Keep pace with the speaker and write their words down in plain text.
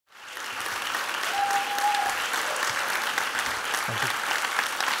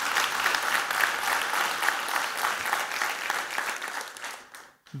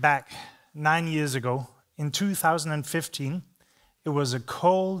back 9 years ago, in 2015, it was a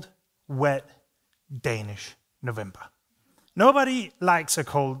cold, wet Danish November. Nobody likes a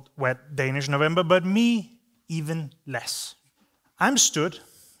cold, wet Danish November, but me even less. I'm stood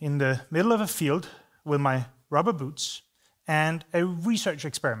in the middle of a field with my rubber boots and a research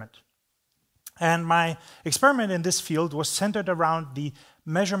experiment. And my experiment in this field was centered around the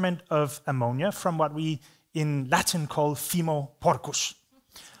measurement of ammonia from what we in Latin call fimo porcus,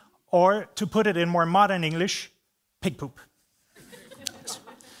 or to put it in more modern English, pig poop.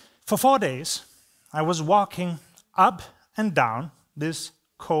 For 4 days, I was walking up and down this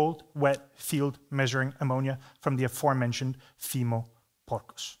cold, wet field measuring ammonia from the aforementioned fimo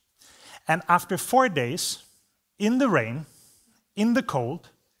porcus. And after 4 days, in the rain, in the cold,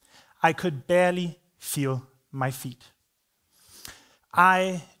 I could barely feel my feet.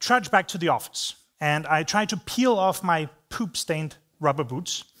 I trudged back to the office, and I tried to peel off my poop-stained rubber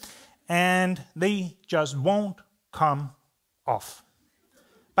boots, and they just won't come off.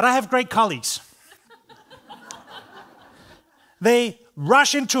 But I have great colleagues. They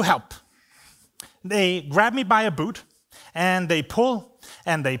rush in to help. They grab me by a boot, and they pull,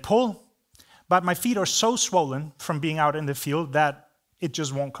 but my feet are so swollen from being out in the field that it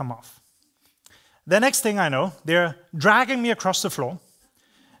just won't come off. The next thing I know, they're dragging me across the floor,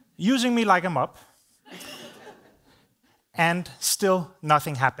 using me like a mop, and still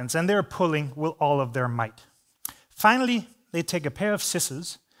nothing happens, and they're pulling with all of their might. Finally, they take a pair of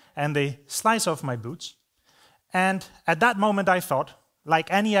scissors, and they slice off my boots, and at that moment I thought, like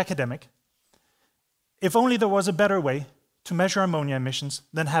any academic, if only there was a better way to measure ammonia emissions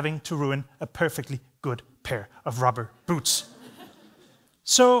than having to ruin a perfectly good pair of rubber boots.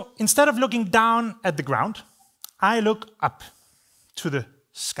 So instead of looking down at the ground, I look up to the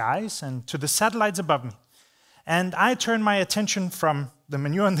skies and to the satellites above me. And I turn my attention from the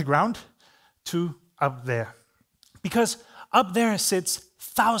manure on the ground to up there. Because up there sits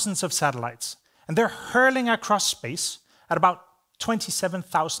thousands of satellites, and they're hurling across space at about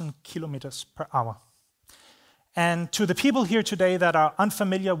 27,000 kilometers per hour. And to the people here today that are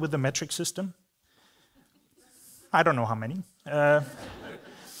unfamiliar with the metric system, I don't know how many,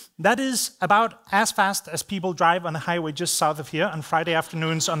 that is about as fast as people drive on the highway just south of here on Friday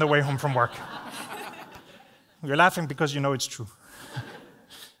afternoons on their way home from work. You're laughing because you know it's true.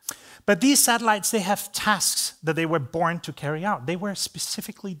 But these satellites, they have tasks that they were born to carry out. They were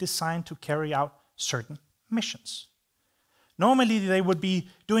specifically designed to carry out certain missions. Normally, they would be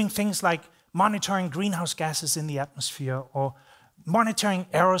doing things like monitoring greenhouse gases in the atmosphere, or monitoring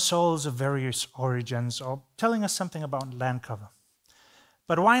aerosols of various origins, or telling us something about land cover.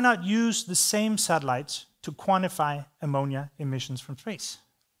 But why not use the same satellites to quantify ammonia emissions from space?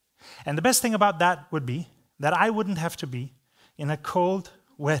 And the best thing about that would be that I wouldn't have to be in a cold,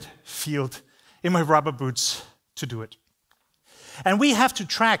 wet field in my rubber boots to do it. And we have to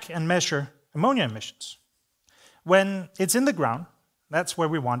track and measure ammonia emissions. When it's in the ground, that's where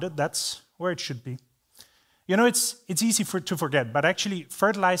we want it, that's where it should be. You know, it's easy to forget, but actually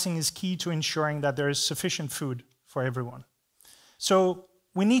fertilizing is key to ensuring that there is sufficient food for everyone. So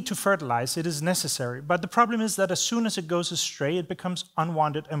we need to fertilize, it is necessary, but the problem is that as soon as it goes astray, it becomes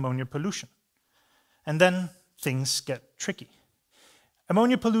unwanted ammonia pollution. And then things get tricky.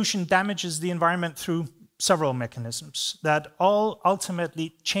 Ammonia pollution damages the environment through several mechanisms that all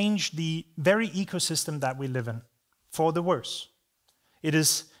ultimately change the very ecosystem that we live in for the worse. It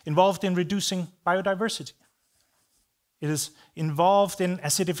is involved in reducing biodiversity. It is involved in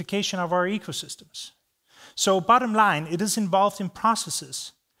acidification of our ecosystems. So bottom line, it is involved in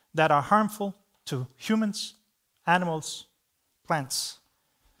processes that are harmful to humans, animals, plants,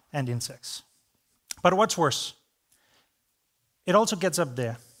 and insects. But what's worse, it also gets up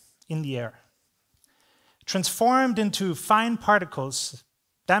there in the air, transformed into fine particles,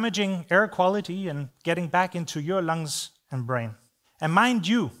 damaging air quality and getting back into your lungs and brain. And mind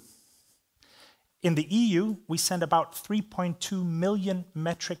you, in the EU, we send about 3.2 million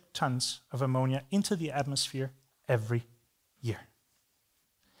metric tons of ammonia into the atmosphere every year.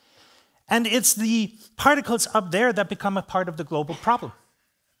 And it's the particles up there that become a part of the global problem.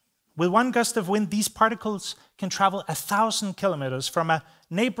 With one gust of wind, these particles can travel 1,000 kilometers from a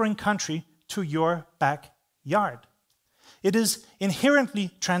neighboring country to your backyard. It is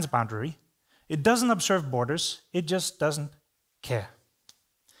inherently transboundary. It doesn't observe borders. It just doesn't care.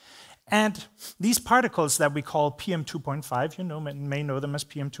 And these particles that we call PM2.5, you may know them as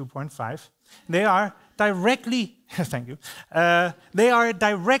PM2.5, they are directly, thank you, they are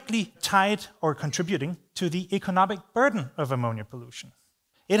directly tied or contributing to the economic burden of ammonia pollution.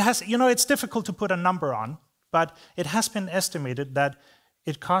 It has, it's difficult to put a number on, but it has been estimated that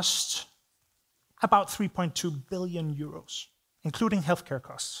it costs about 3.2 billion euros, including healthcare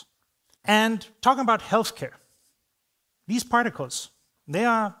costs. And talking about healthcare, these particles, they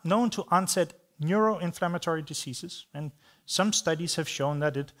are known to onset neuroinflammatory diseases, and some studies have shown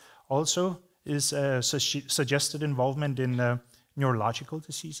that it also is suggested involvement in neurological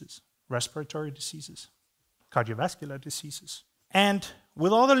diseases, respiratory diseases, cardiovascular diseases. And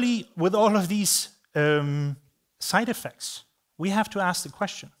with all of these side effects, we have to ask the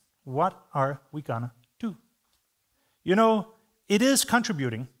question, what are we gonna do? You know, it is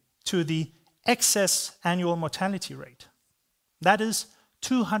contributing to the excess annual mortality rate. That is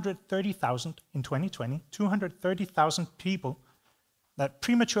 230,000 in 2020, 230,000 people that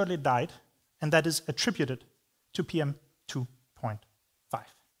prematurely died, and that is attributed to PM 2.5.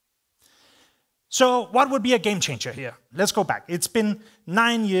 So what would be a game changer here? Let's go back. It's been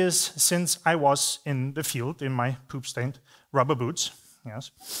 9 years since I was in the field in my poop-stained rubber boots.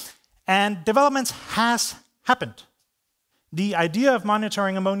 Yes. And developments has happened. The idea of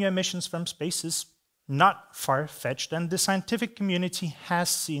monitoring ammonia emissions from space is not far-fetched, and the scientific community has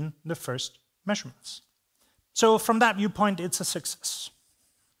seen the first measurements. So from that viewpoint, it's a success.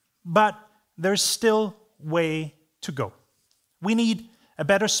 But there's still way to go. We need a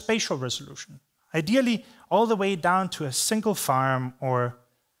better spatial resolution, ideally all the way down to a single farm or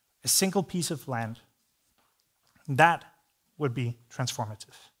a single piece of land. That would be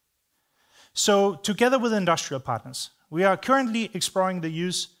transformative. So together with industrial partners, we are currently exploring the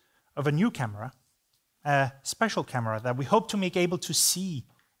use of a new camera, a special camera that we hope to make able to see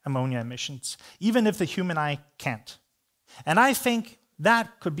ammonia emissions, even if the human eye can't. And I think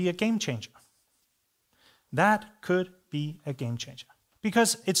that could be a game changer. That could be a game changer.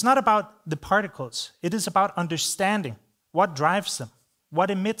 Because it's not about the particles, it is about understanding what drives them, what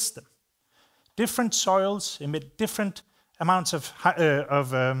emits them. Different soils emit different amounts of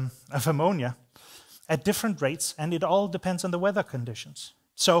ammonia at different rates, and it all depends on the weather conditions.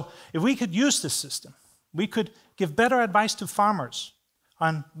 So if we could use this system, we could give better advice to farmers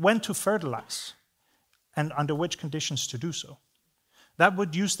on when to fertilize and under which conditions to do so. That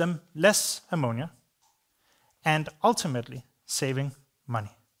would use them less ammonia and ultimately saving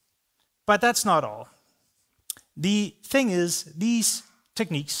money. But that's not all. The thing is, these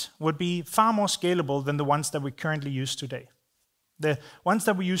techniques would be far more scalable than the ones that we currently use today. The ones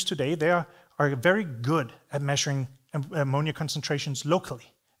that we use today, they are very good at measuring ammonia concentrations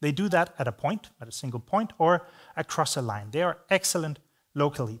locally. They do that at a point, at a single point, or across a line. They are excellent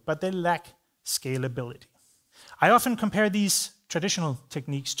locally, but they lack scalability. I often compare these traditional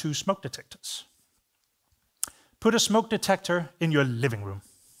techniques to smoke detectors. Put a smoke detector in your living room.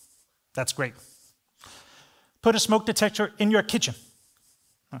 That's great. Put a smoke detector in your kitchen.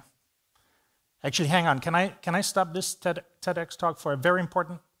 Actually, hang on. Can I stop this TEDx talk for a very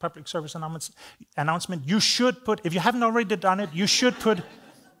important public service announcement? You should put, if you haven't already done it, you should put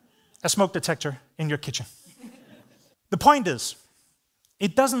a smoke detector in your kitchen. The point is,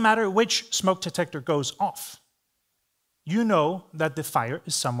 it doesn't matter which smoke detector goes off. You know that the fire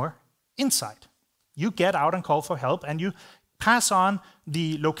is somewhere inside. You get out and call for help, and you pass on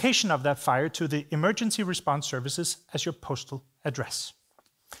the location of that fire to the emergency response services as your postal address.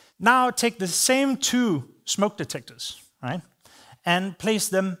 Now take the same two smoke detectors, right, and place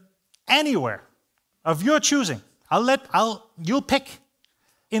them anywhere of your choosing. You'll pick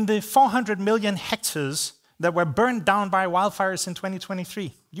in the 400 million hectares that were burned down by wildfires in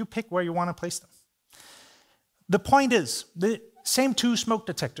 2023. You pick where you want to place them. The point is, the same two smoke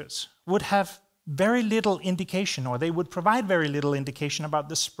detectors would have very little indication, or they would provide very little indication about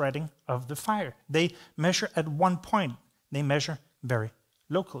the spreading of the fire. They measure at one point. They measure very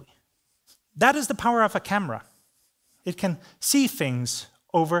locally. That is the power of a camera. It can see things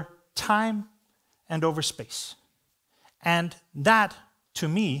over time and over space. And that, to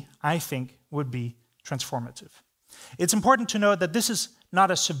me, I think, would be transformative. It's important to note that this is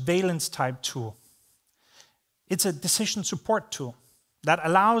not a surveillance-type tool. It's a decision support tool that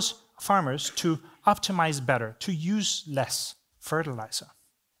allows farmers to optimize better, to use less fertilizer.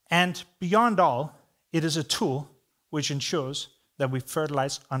 And beyond all, it is a tool which ensures that we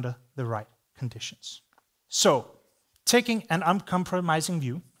fertilize under the right conditions. So, taking an uncompromising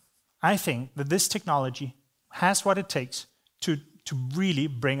view, I think that this technology has what it takes to really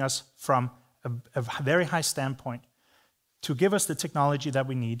bring us from a very high standpoint, to give us the technology that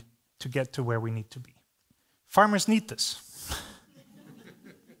we need to get to where we need to be. Farmers need this.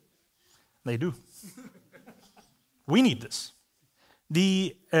 They do. We need this.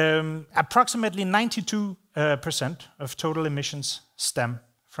 The approximately 92% of total emissions stem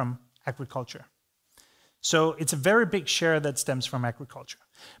from agriculture. So it's a very big share that stems from agriculture.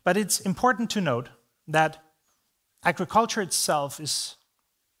 But it's important to note that agriculture itself is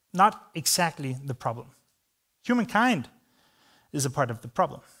not exactly the problem. Humankind is a part of the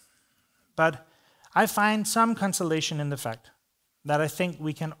problem. But I find some consolation in the fact that I think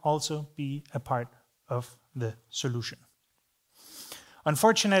we can also be a part of the solution.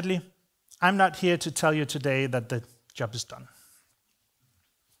 Unfortunately, I'm not here to tell you today that the job is done.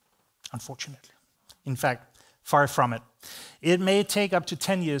 Unfortunately. In fact, far from it. It may take up to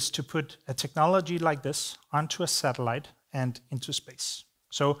 10 years to put a technology like this onto a satellite and into space.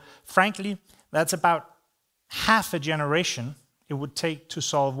 So, frankly, that's about half a generation it would take to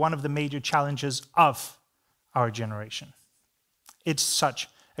solve one of the major challenges of our generation. It's such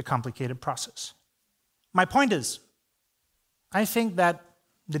a complicated process. My point is, I think that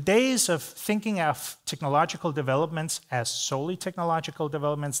the days of thinking of technological developments as solely technological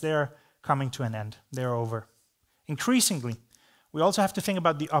developments, they're coming to an end. They're over. Increasingly, we also have to think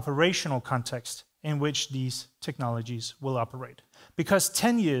about the operational context in which these technologies will operate. Because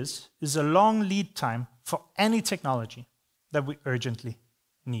 10 years is a long lead time for any technology that we urgently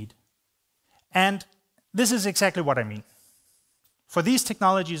need. And this is exactly what I mean. For these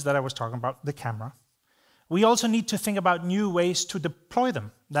technologies that I was talking about, the camera, we also need to think about new ways to deploy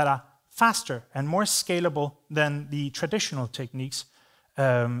them that are faster and more scalable than the traditional techniques,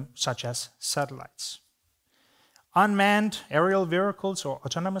 such as satellites. Unmanned aerial vehicles or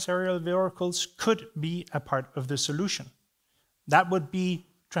autonomous aerial vehicles could be a part of the solution. That would be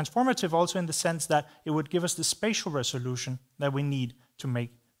transformative also in the sense that it would give us the spatial resolution that we need to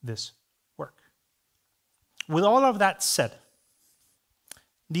make this work. With all of that said,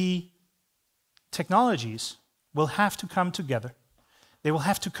 the technologies will have to come together. They will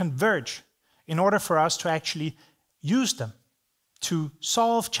have to converge in order for us to actually use them to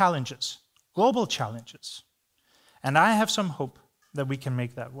solve challenges, global challenges. And I have some hope that we can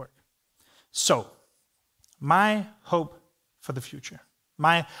make that work. So, my hope for the future,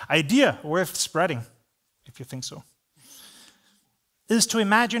 my idea worth spreading, if you think so, is to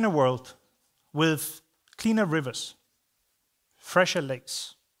imagine a world with cleaner rivers, fresher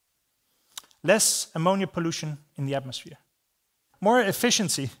lakes, less ammonia pollution in the atmosphere, more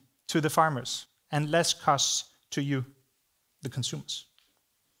efficiency to the farmers, and less costs to you, the consumers.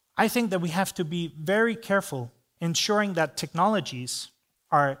 I think that we have to be very careful ensuring that technologies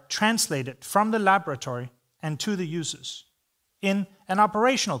are translated from the laboratory and to the users in an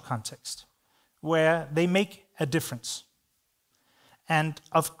operational context where they make a difference. And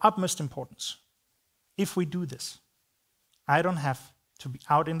of utmost importance, if we do this, I don't have to be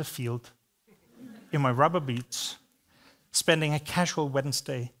out in the field in my rubber boots, spending a casual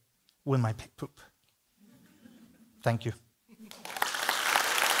Wednesday with my pig poop. Thank you.